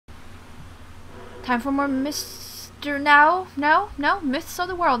Time for more No, Myths of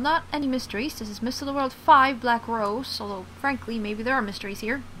the World, not any mysteries. This is Myths of the World 5 Black Rose, although frankly maybe there are mysteries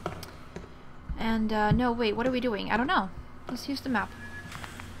here. And no, wait, what are we doing? I don't know. Let's use the map.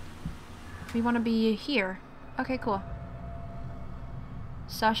 We want to be here. Okay, cool.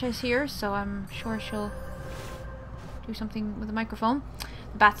 Sasha's here, so I'm sure she'll do something with the microphone.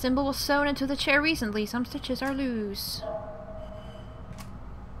 The bat symbol was sewn into the chair recently. Some stitches are loose.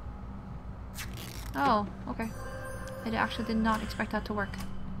 Oh, okay. I actually did not expect that to work.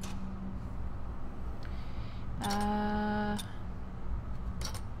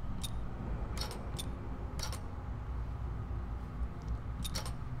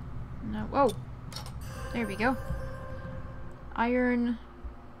 No. Whoa! There we go. Iron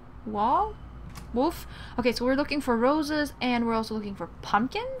wall? Wolf? Okay, so we're looking for roses and we're also looking for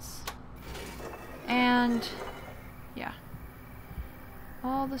pumpkins? And yeah.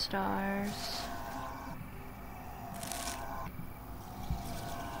 All the stars.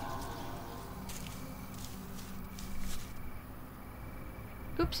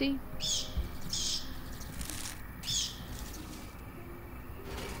 Oopsie.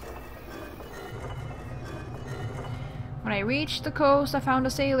 When I reached the coast, I found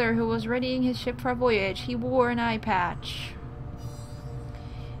a sailor who was readying his ship for a voyage. He wore an eye patch.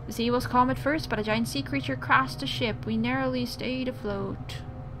 The sea was calm at first, but a giant sea creature crashed the ship. We narrowly stayed afloat.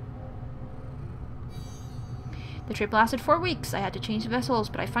 The trip lasted 4 weeks. I had to change vessels,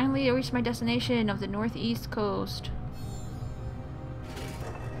 but I finally reached my destination of the northeast coast.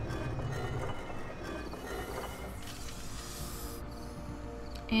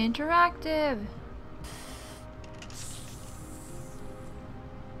 Interactive.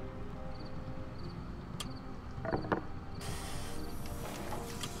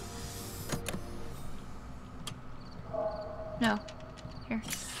 No. Here.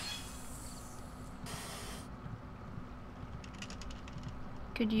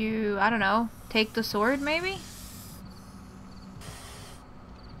 Could you, I don't know, take the sword maybe?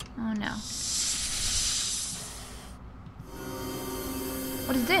 Oh no.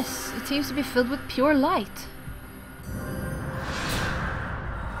 What is this? It seems to be filled with pure light.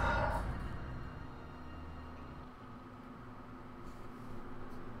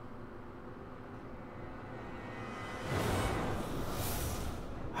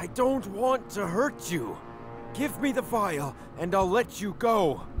 I don't want to hurt you. Give me the vial and I'll let you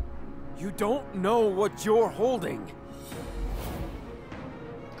go. You don't know what you're holding.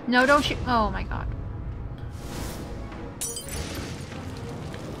 No, don't shoot. Oh my god.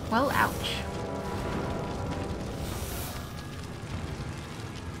 Well, ouch.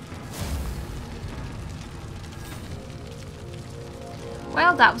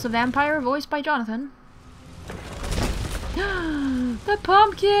 Well, that was a vampire voiced by Jonathan. The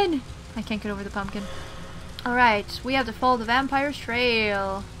pumpkin! I can't get over the pumpkin. Alright, we have to follow the vampire's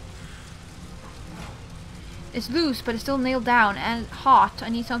trail. It's loose, but it's still nailed down and hot. I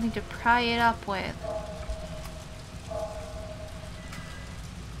need something to pry it up with.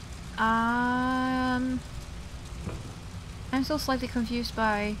 I'm still slightly confused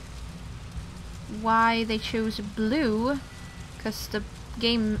by why they chose blue, because the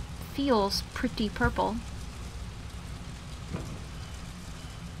game feels pretty purple.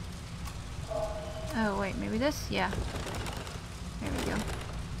 Oh wait, maybe this? Yeah. There we go.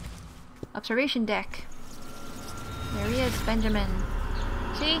 Observation deck. There he is, Benjamin.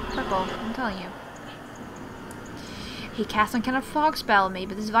 See? Purple, I'm telling you. He cast some kind of fog spell.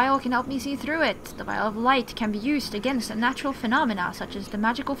 Maybe this vial can help me see through it. The vial of light can be used against natural phenomena, such as the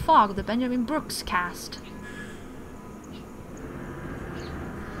magical fog the Benjamin Brooks cast.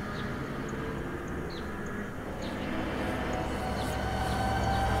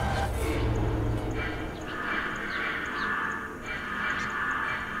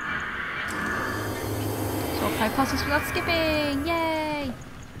 So 5 puzzles without skipping! Yay!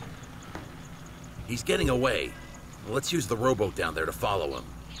 He's getting away. Let's use the rowboat down there to follow him.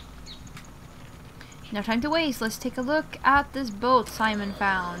 No time to waste. Let's take a look at this boat Simon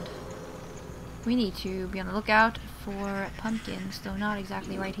found. We need to be on the lookout for pumpkins, though not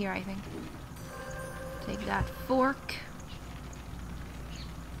exactly right here, I think. Take that fork.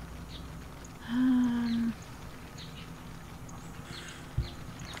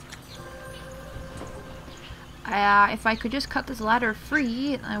 If I could just cut this ladder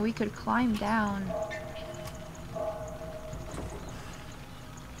free, we could climb down.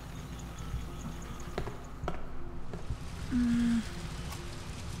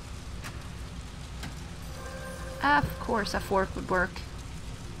 Of course a fork would work.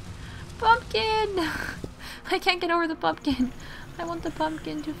 Pumpkin! I can't get over the pumpkin. I want the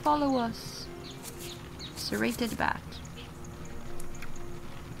pumpkin to follow us. Serrated bat.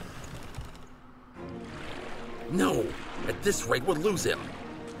 No! At this rate, we'll lose him.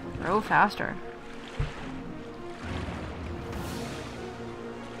 Row faster.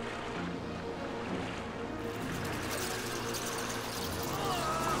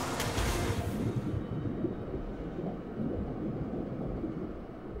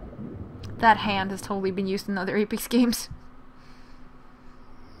 That hand has totally been used in other Apex games.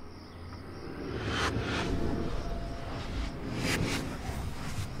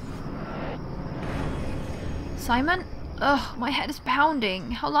 Simon? Ugh, my head is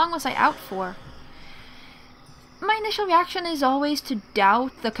pounding. How long was I out for? My initial reaction is always to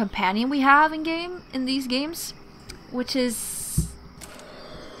doubt the companion we have in these games, which is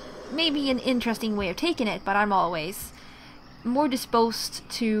maybe an interesting way of taking it, but I'm always more disposed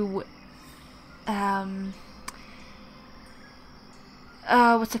to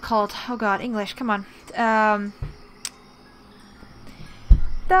what's it called? Oh god, English, come on.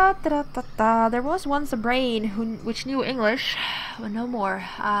 There was once a brain which knew English, but no more.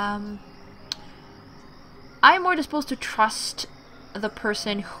 I'm more disposed to trust the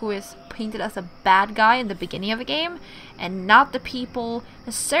person who is painted as a bad guy in the beginning of a game, and not the people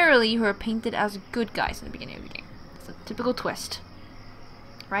necessarily who are painted as good guys in the beginning of the game. It's a typical twist.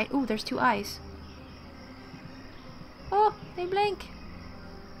 Right? Ooh, there's two eyes. Oh, they blink.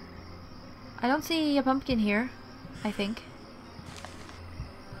 I don't see a pumpkin here, I think.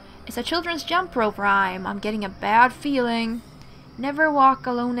 It's a children's jump rope rhyme. I'm getting a bad feeling. Never walk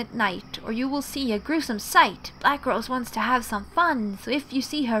alone at night, or you will see a gruesome sight. Black Rose wants to have some fun, so if you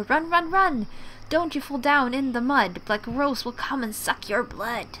see her, run, run, run. Don't you fall down in the mud. Black Rose will come and suck your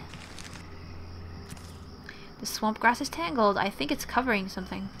blood. The swamp grass is tangled. I think it's covering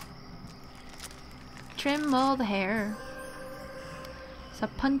something. Trim all the hair. It's a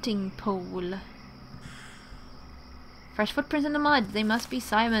punting pole. Fresh footprints in the mud. They must be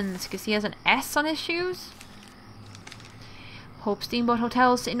Simon's, because he has an S on his shoes. Hope Steamboat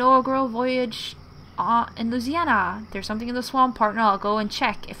Hotel's inaugural voyage in Louisiana. There's something in the swamp, partner. I'll go and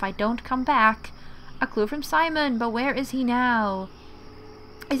check. If I don't come back, a clue from Simon. But where is he now?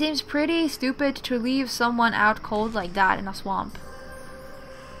 It seems pretty stupid to leave someone out cold like that in a swamp.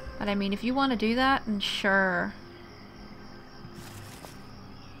 But I mean, if you want to do that, then sure.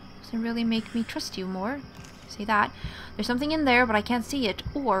 Doesn't really make me trust you more. See that? There's something in there, but I can't see it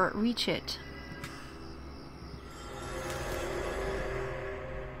or reach it.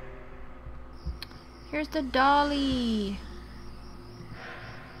 Here's the dolly.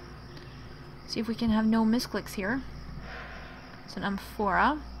 See if we can have no misclicks here. It's an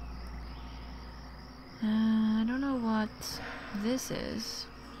amphora. I don't know what this is.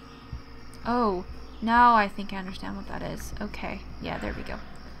 Oh, now I think I understand what that is. Okay, yeah, there we go.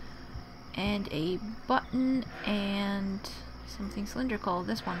 And a button and something cylindrical,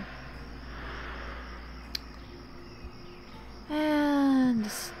 this one. And a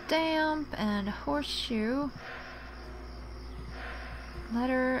stamp and a horseshoe.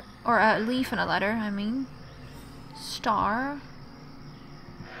 Letter, or a leaf and a letter, I mean. Star.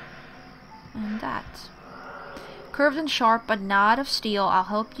 And that. Curved and sharp, but not of steel. I'll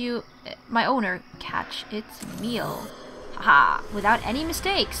help you, my owner, catch its meal. Haha, without any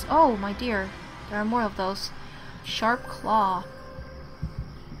mistakes. Oh, my dear. There are more of those. Sharp claw.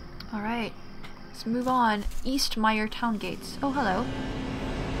 Alright. Let's move on. Eastmire town gates. Oh, hello.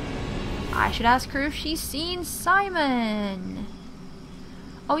 I should ask her if she's seen Simon.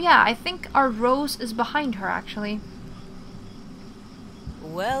 Oh yeah, I think our Rose is behind her, actually.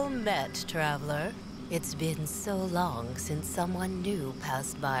 Well met, traveler. It's been so long since someone new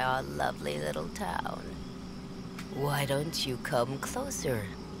passed by our lovely little town. Why don't you come closer?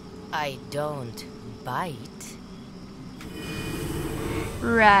 I don't bite.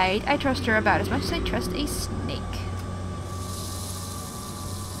 Right, I trust her about as much as I trust a snake.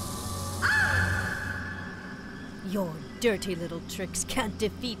 Your dirty little tricks can't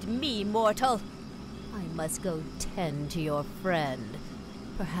defeat me, mortal. I must go tend to your friend.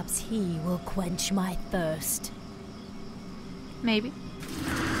 Perhaps he will quench my thirst. Maybe.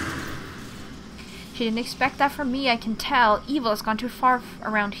 She didn't expect that from me, I can tell. Evil has gone too far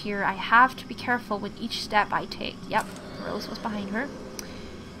around here. I have to be careful with each step I take. Yep, Rose was behind her.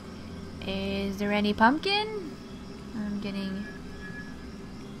 Is there any pumpkin? I'm getting...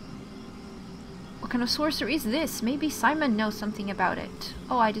 What kind of sorcery is this? Maybe Simon knows something about it.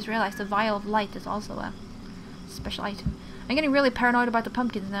 Oh, I just realized the vial of light is also a special item. I'm getting really paranoid about the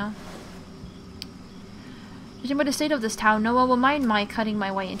pumpkins now. Judging by the state of this town, no one will mind my cutting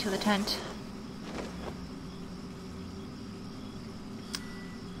my way into the tent.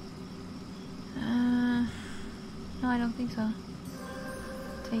 I don't think so.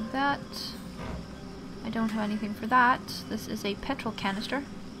 Take that. I don't have anything for that. This is a petrol canister.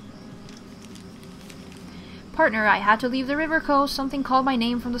 Partner, I had to leave the river coast. Something called my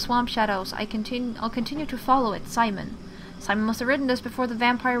name from the swamp shadows. I'll continue to follow it. Simon. Simon must have written this before the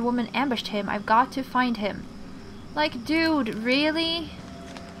vampire woman ambushed him. I've got to find him. Like, dude, really?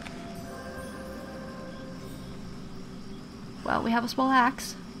 Well, we have a small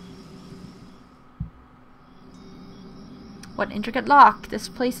axe. What an intricate lock. This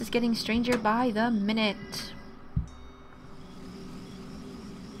place is getting stranger by the minute.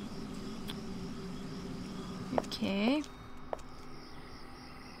 Okay.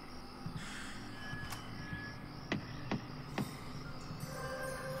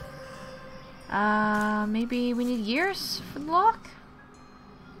 Maybe we need gears for the lock?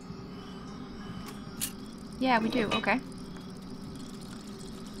 Yeah, we do. Okay.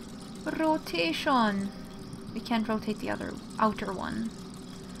 Rotation. We can't rotate the outer one.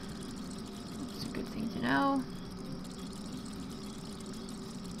 That's a good thing to know.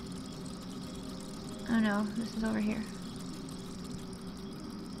 Oh no, this is over here.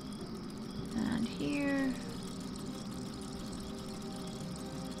 And here.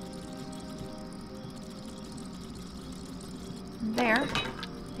 And there.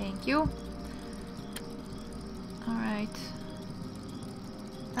 Thank you. Alright.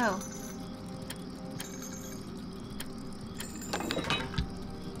 Oh.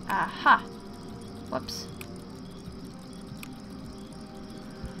 Aha! Whoops.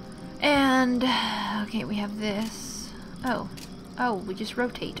 And okay, we have this. Oh. Oh, we just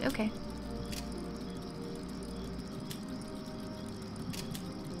rotate. Okay.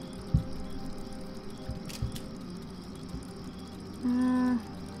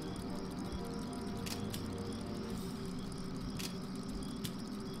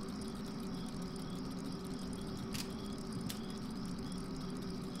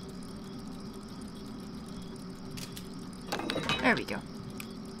 There we go.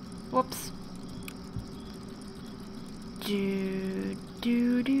 Whoops. Do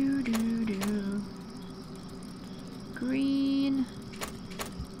do do do do. Green,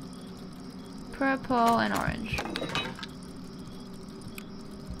 purple, and orange.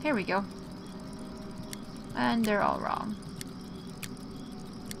 Here we go. And they're all wrong.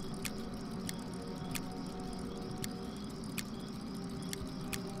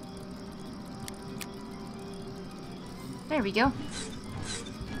 There we go.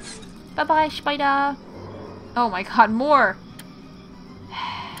 Bye-bye, spider. Oh my god, more!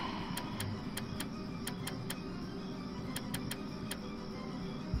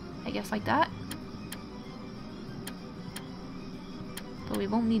 I guess like that. But we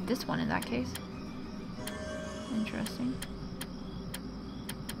won't need this one in that case. Interesting.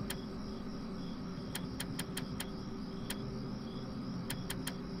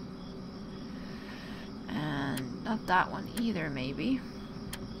 And not that one either, maybe.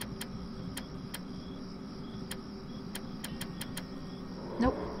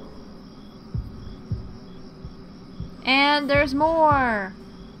 Nope. And there's more!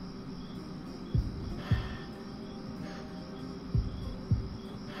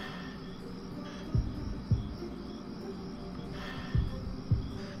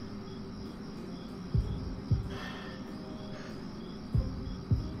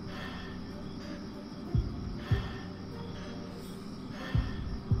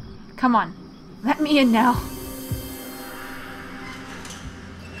 Come on. Let me in now.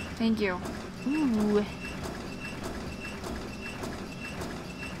 Thank you. Ooh.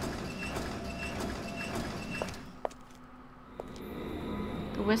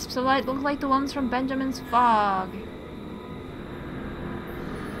 The wisps of light look like the ones from Benjamin's fog.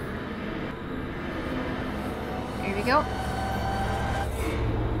 Here we go.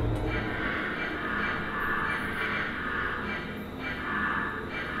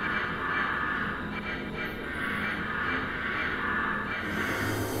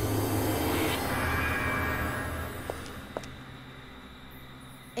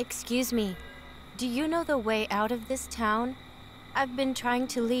 Excuse me, do you know the way out of this town? I've been trying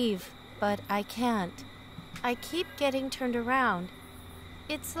to leave, but I can't. I keep getting turned around.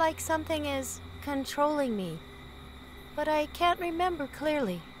 It's like something is controlling me, but I can't remember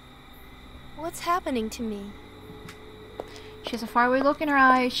clearly. What's happening to me? She has a faraway look in her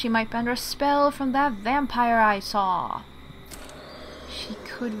eyes. She might be under a spell from that vampire I saw. She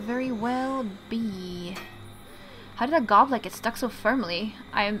could very well be. How did a goblet get stuck so firmly?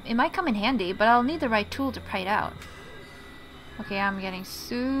 It might come in handy, but I'll need the right tool to pry it out. Okay, I'm getting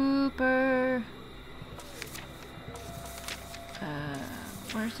super...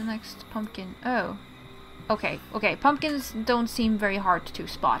 where's the next pumpkin? Oh. Okay, okay. Pumpkins don't seem very hard to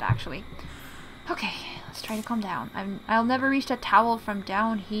spot, actually. Okay, let's try to calm down. I'll never reach that towel from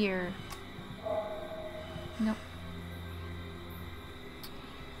down here. Nope.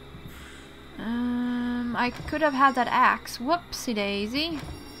 I could have had that axe. Whoopsie daisy.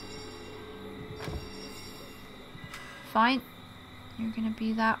 Fine. You're gonna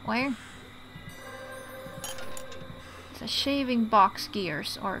be that way. It's a shaving box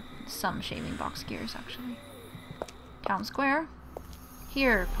gears, or some shaving box gears, actually. Town square.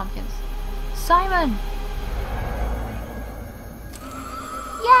 Here, pumpkins. Simon!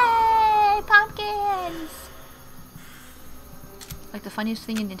 Yay! Pumpkins! Like the funniest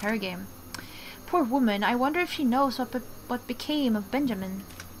thing in the entire game. Poor woman, I wonder if she knows what became of Benjamin.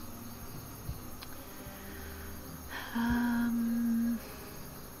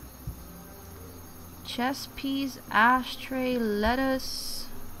 Chess piece, ashtray, lettuce.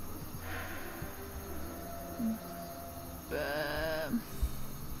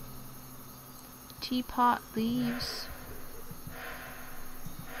 Teapot, leaves.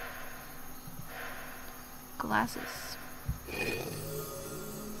 Glasses.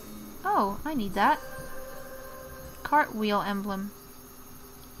 Oh, I need that. Cartwheel emblem.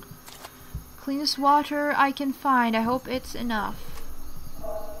 Cleanest water I can find. I hope it's enough.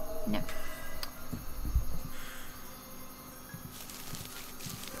 No.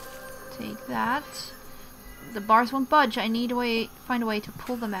 Take that. The bars won't budge. I need to find a way to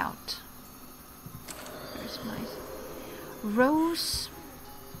pull them out. There's my rose.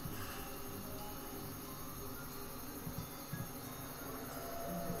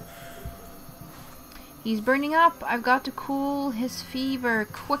 He's burning up. I've got to cool his fever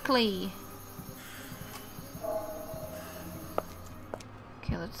quickly.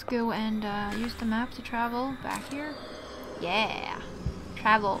 Okay, let's go and use the map to travel back here. Yeah.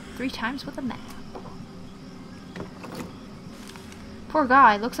 Travel 3 times with a map. Poor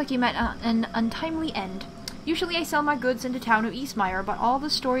guy. Looks like he met an untimely end. Usually I sell my goods in the town of Eastmire, but all the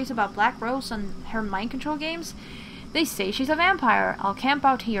stories about Black Rose and her mind control games, they say she's a vampire. I'll camp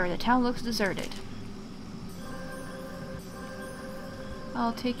out here. The town looks deserted.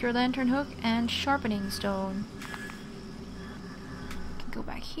 I'll take your lantern hook and sharpening stone. Go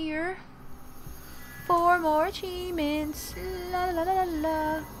back here. 4 more achievements. La la la la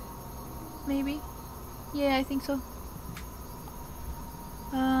la. Maybe. Yeah, I think so.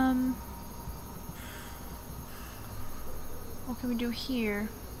 What can we do here?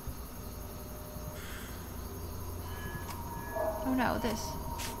 Oh no, this.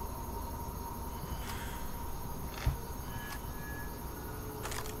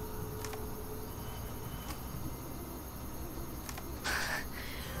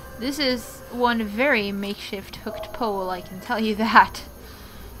 This is one very makeshift hooked pole, I can tell you that.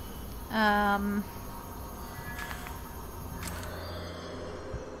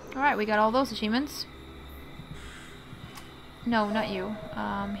 Alright, we got all those achievements. No, not you.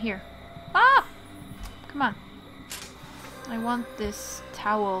 Here. Ah! Come on. I want this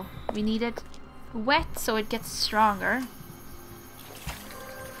towel. We need it wet so it gets stronger.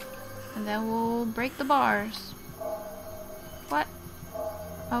 And then we'll break the bars. What?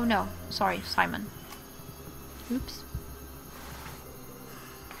 Oh no, sorry, Simon. Oops.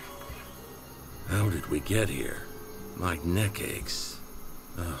 How did we get here? My neck aches.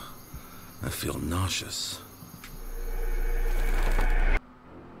 Ugh, I feel nauseous.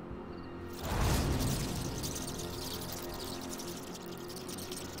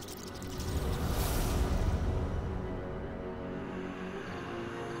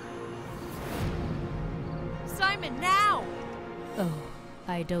 Simon, now! Oh.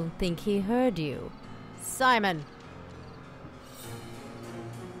 I don't think he heard you. Simon!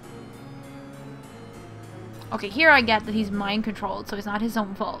 Okay, here I get that he's mind controlled, so it's not his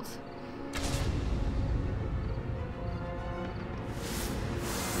own fault.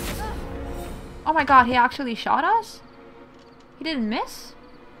 Oh my god, he actually shot us? He didn't miss?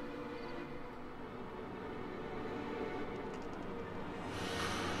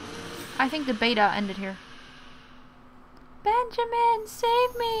 I think the beta ended here. Benjamin,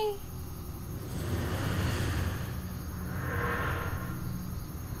 save me!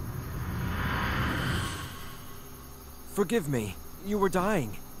 Forgive me. You were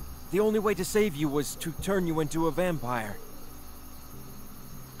dying. The only way to save you was to turn you into a vampire.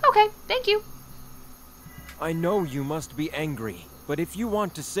 Okay, thank you. I know you must be angry, but if you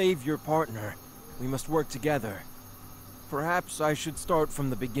want to save your partner, we must work together. Perhaps I should start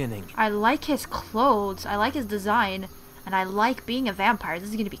from the beginning. I like his clothes, I like his design, and I like being a vampire. This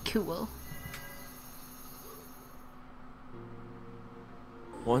is gonna be cool.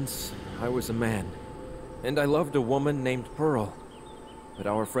 Once, I was a man. and I loved a woman named Pearl, but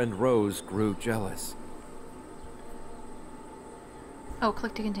our friend Rose grew jealous. Oh,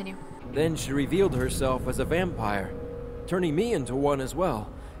 click to continue. Then she revealed herself as a vampire, turning me into one as well,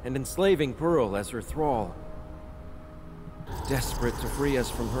 and enslaving Pearl as her thrall. Desperate to free us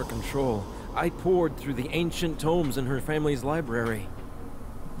from her control, I poured through the ancient tomes in her family's library.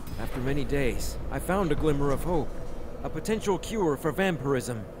 After many days, I found a glimmer of hope, a potential cure for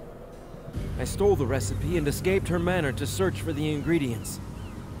vampirism. I stole the recipe and escaped her manor to search for the ingredients.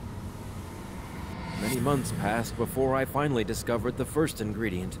 Many months passed before I finally discovered the first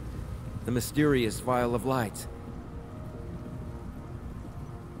ingredient, the mysterious vial of light.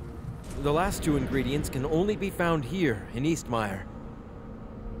 The last two ingredients can only be found here in Eastmire.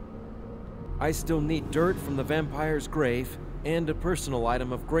 I still need dirt from the vampire's grave and a personal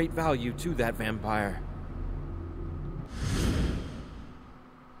item of great value to that vampire.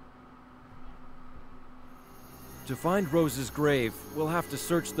 To find Rose's grave, we'll have to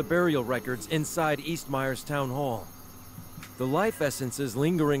search the burial records inside Eastmire's town hall. The life essences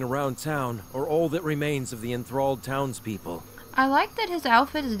lingering around town are all that remains of the enthralled townspeople. I like that his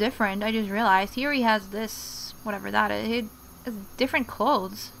outfit is different. I just realized here he has this, whatever that is. He has different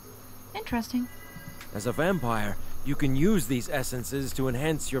clothes. Interesting. As a vampire, you can use these essences to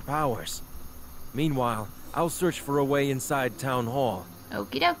enhance your powers. Meanwhile, I'll search for a way inside town hall.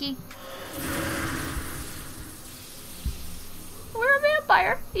 Okie dokie. We're a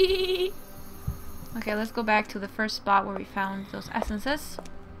vampire. Okay, let's go back to the first spot where we found those essences.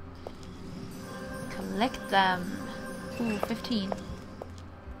 Collect them. Ooh, 15.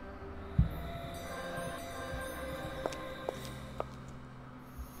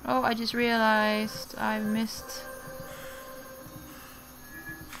 Oh, I just realized I missed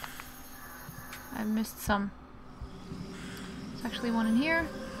some. There's actually one in here.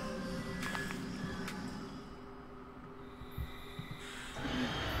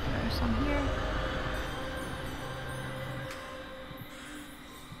 There's some here.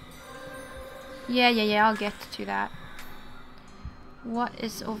 Yeah, I'll get to that. What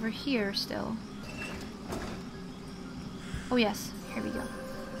is over here still? Oh yes, here we go.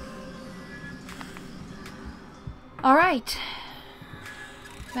 Alright.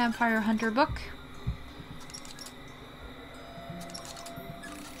 Vampire Hunter book.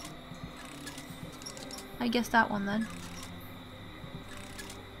 I guess that one then.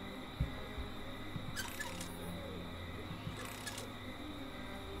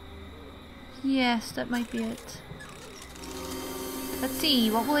 Yes, that might be it. Let's see,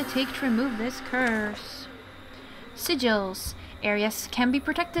 what will it take to remove this curse? Sigils. Areas can be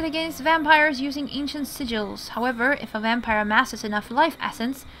protected against vampires using ancient sigils. However, if a vampire amasses enough life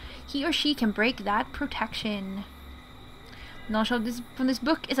essence, he or she can break that protection. The knowledge of from this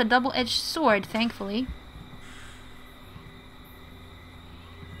book is a double-edged sword, thankfully.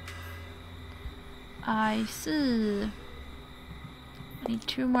 I see. I need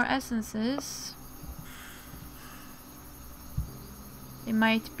 2 more essences. It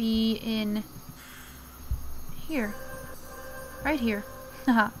might be in here. Right here.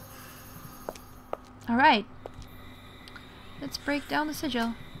 Haha. Alright. Let's break down the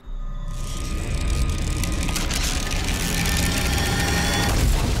sigil.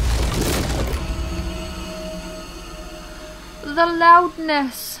 The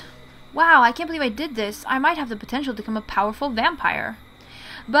loudness! Wow, I can't believe I did this. I might have the potential to become a powerful vampire.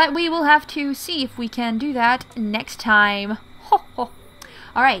 But we will have to see if we can do that next time. Ho ho!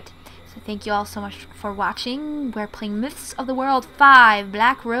 Alright, so thank you all so much for watching. We're playing Myths of the World 5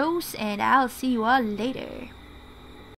 Black Rose, and I'll see you all later.